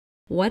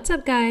What's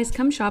up, guys?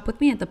 Come shop with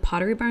me at the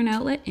Pottery Barn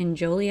outlet in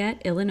Joliet,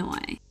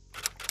 Illinois.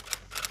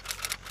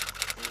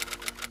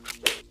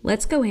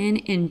 Let's go in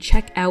and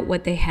check out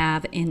what they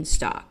have in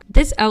stock.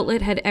 This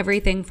outlet had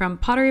everything from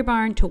Pottery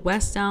Barn to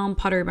West Elm,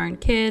 Pottery Barn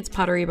Kids,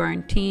 Pottery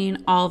Barn Teen,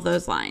 all of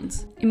those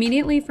lines.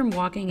 Immediately from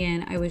walking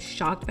in, I was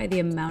shocked by the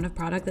amount of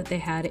product that they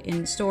had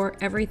in store.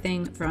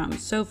 Everything from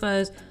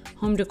sofas,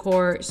 home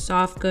decor,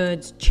 soft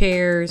goods,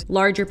 chairs,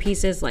 larger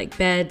pieces like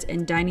beds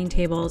and dining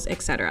tables,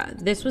 etc.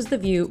 This was the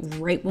view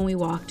right when we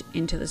walked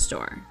into the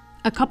store.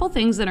 A couple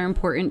things that are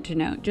important to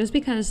note. Just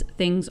because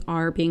things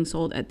are being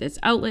sold at this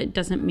outlet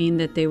doesn't mean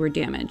that they were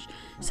damaged.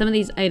 Some of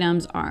these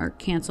items are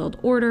canceled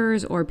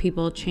orders or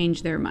people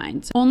changed their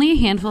minds. Only a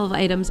handful of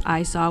items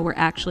I saw were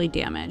actually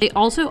damaged. They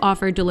also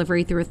offer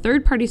delivery through a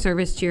third-party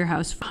service to your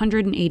house for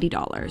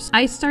 $180.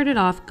 I started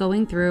off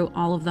going through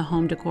all of the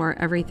home decor,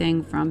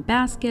 everything from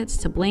baskets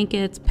to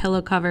blankets,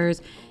 pillow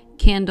covers,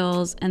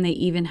 candles, and they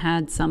even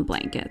had some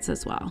blankets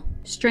as well.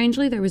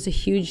 Strangely, there was a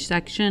huge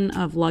section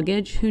of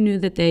luggage. Who knew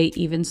that they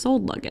even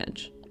sold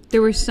luggage?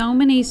 There were so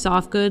many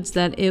soft goods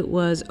that it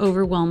was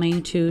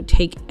overwhelming to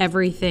take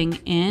everything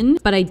in,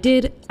 but I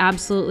did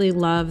absolutely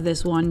love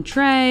this one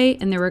tray,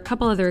 and there were a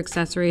couple other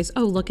accessories.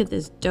 Oh, look at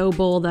this dough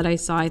bowl that I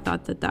saw. I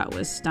thought that that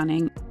was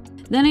stunning.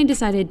 Then I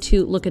decided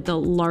to look at the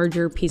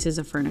larger pieces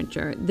of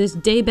furniture. This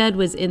day bed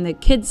was in the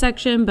kids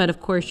section, but of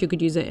course you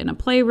could use it in a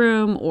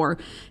playroom or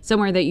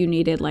somewhere that you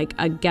needed like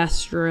a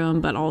guest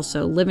room, but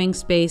also living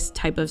space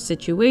type of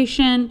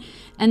situation.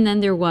 And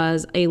then there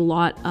was a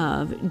lot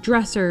of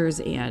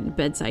dressers and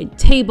bedside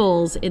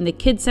tables in the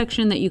kids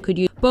section that you could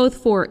use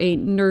both for a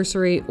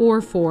nursery or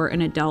for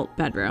an adult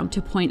bedroom.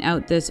 To point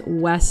out this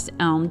West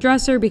Elm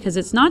dresser, because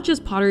it's not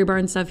just Pottery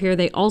Barn stuff here,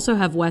 they also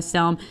have West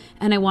Elm,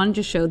 and I wanted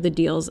to show the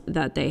deals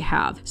that they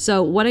have.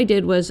 So what I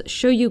did was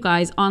show you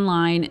guys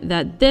online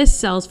that this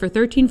sells for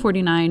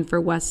 $13.49 for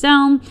West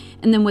Elm,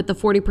 and then with the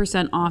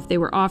 40% off they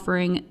were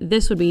offering,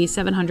 this would be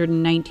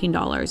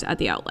 $719 at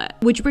the outlet.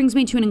 Which brings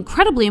me to an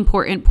incredibly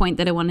important point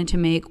that I wanted to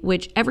make,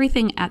 which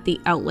everything at the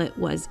outlet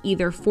was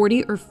either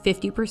 40 or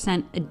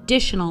 50%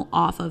 additional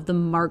off of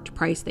the marked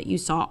price that you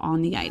saw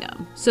on the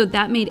item. So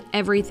that made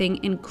everything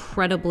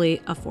incredibly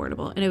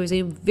affordable. And I was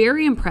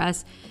very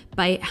impressed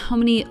by how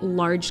many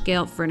large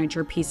scale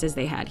furniture pieces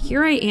they had.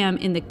 Here I am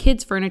in the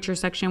kids furniture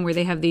section where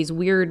they have these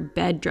weird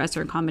bed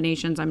dresser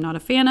combinations I'm not a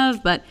fan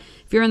of, but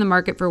if you're in the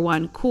market for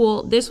one,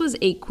 cool. This was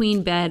a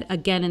queen bed,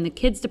 again in the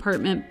kids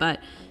department,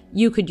 but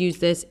you could use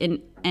this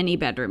in any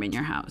bedroom in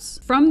your house.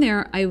 From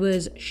there, I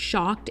was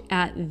shocked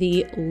at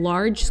the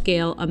large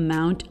scale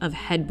amount of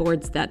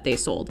headboards that they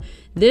sold.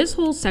 This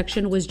whole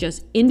section was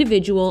just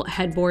individual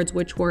headboards,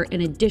 which were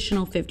an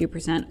additional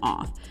 50%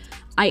 off.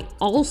 I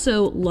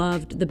also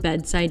loved the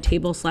bedside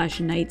table /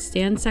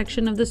 nightstand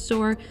section of the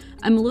store.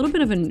 I'm a little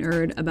bit of a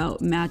nerd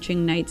about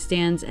matching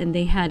nightstands, and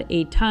they had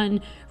a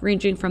ton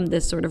ranging from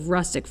this sort of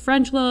rustic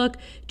French look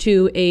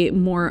to a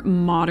more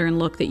modern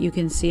look that you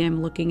can see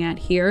I'm looking at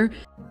here.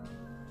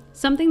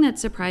 Something that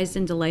surprised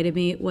and delighted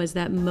me was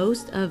that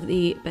most of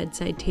the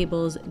bedside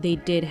tables they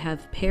did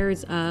have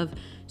pairs of,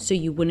 so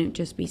you wouldn't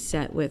just be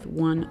set with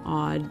one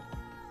odd,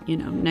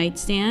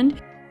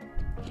 nightstand.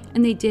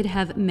 And they did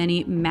have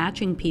many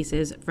matching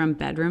pieces from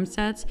bedroom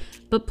sets,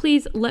 but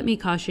please let me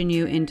caution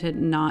you into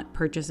not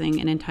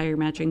purchasing an entire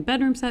matching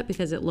bedroom set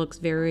because it looks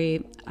very,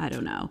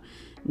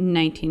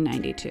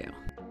 1992.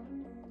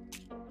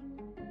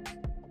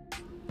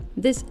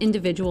 This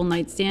individual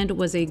nightstand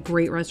was a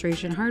great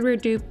Restoration Hardware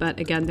dupe, but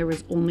again, there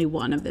was only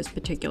one of this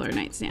particular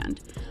nightstand.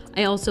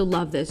 I also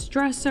love this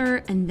dresser,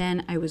 and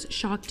then I was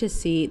shocked to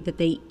see that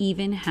they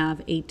even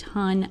have a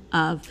ton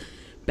of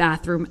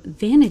bathroom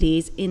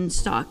vanities in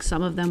stock,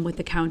 some of them with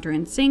the counter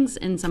and sinks,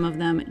 and some of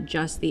them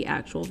just the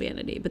actual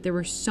vanity. But there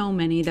were so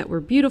many that were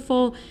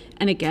beautiful,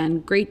 and again,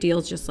 great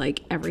deals just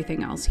like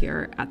everything else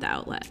here at the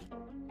outlet.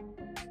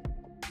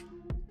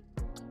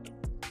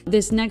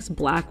 This next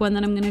black one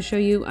that I'm going to show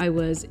you, I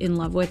was in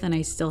love with and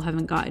I still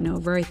haven't gotten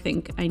over. I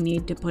think I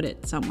need to put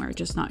it somewhere,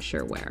 just not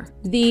sure where.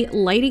 The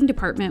lighting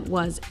department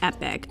was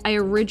epic. I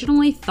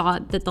originally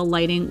thought that the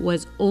lighting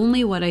was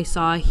only what I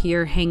saw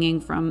here hanging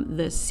from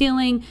the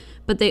ceiling,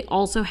 but they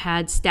also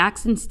had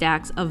stacks and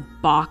stacks of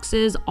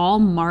boxes all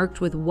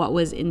marked with what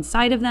was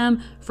inside of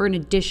them for an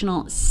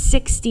additional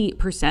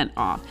 60%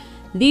 off.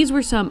 These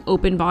were some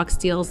open box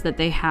deals that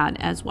they had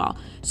as well.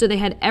 So they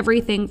had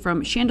everything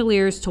from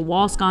chandeliers to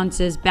wall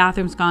sconces,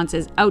 bathroom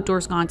sconces, outdoor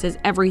sconces,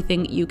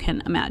 everything you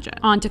can imagine.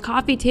 On to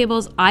coffee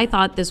tables, I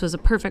thought this was a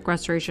perfect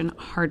Restoration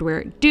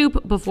Hardware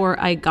dupe before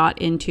I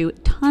got into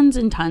tons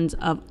and tons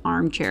of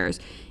armchairs.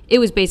 It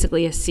was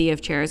basically a sea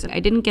of chairs. I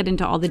didn't get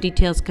into all the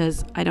details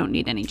because I don't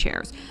need any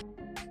chairs.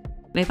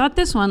 I thought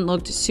this one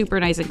looked super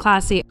nice and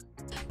classy,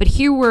 but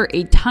here were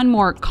a ton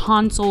more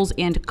consoles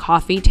and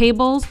coffee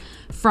tables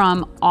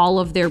from all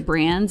of their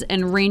brands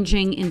and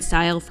ranging in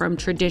style from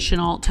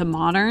traditional to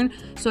modern.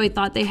 So I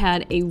thought they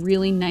had a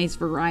really nice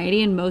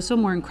variety, and most of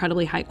them were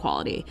incredibly high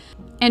quality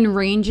and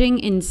ranging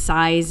in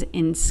size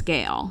and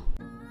scale.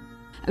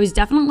 I was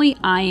definitely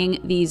eyeing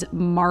these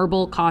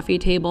marble coffee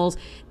tables.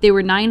 They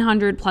were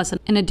 $900 plus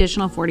an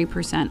additional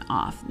 40%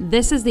 off.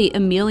 This is the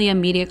Amelia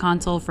Media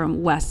Console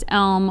from West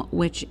Elm,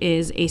 which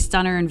is a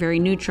stunner and very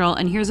neutral.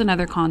 And here's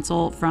another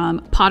console from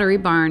Pottery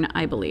Barn,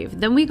 I believe.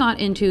 Then we got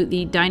into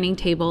the dining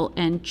table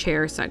and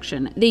chair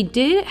section. They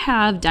did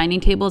have dining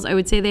tables. I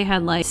would say they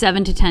had like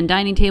 7 to 10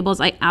 dining tables.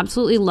 I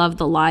absolutely love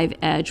the live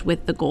edge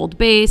with the gold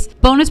base.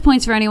 Bonus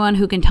points for anyone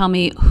who can tell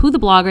me who the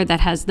blogger that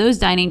has those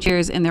dining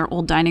chairs in their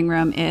old dining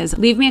room is.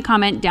 Leave me a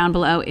comment down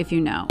below if you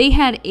know. They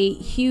had a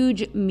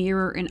huge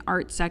mirror and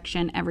art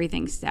section,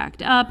 everything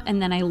stacked up.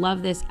 And then I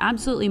love this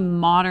absolutely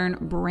modern,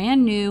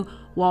 brand new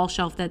wall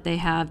shelf that they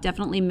have.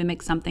 Definitely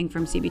mimics something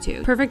from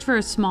CB2. Perfect for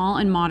a small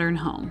and modern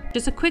home.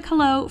 Just a quick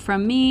hello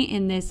from me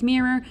in this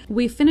mirror.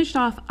 We finished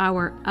off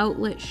our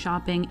outlet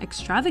shopping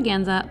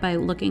extravaganza by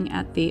looking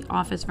at the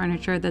office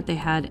furniture that they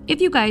had.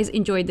 If you guys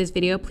enjoyed this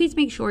video, please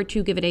make sure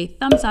to give it a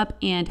thumbs up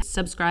and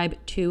subscribe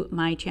to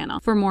my channel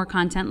for more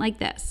content like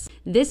this.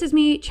 This is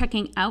me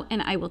checking out,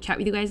 and I will chat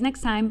with you guys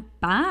next time.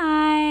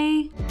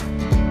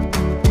 Bye.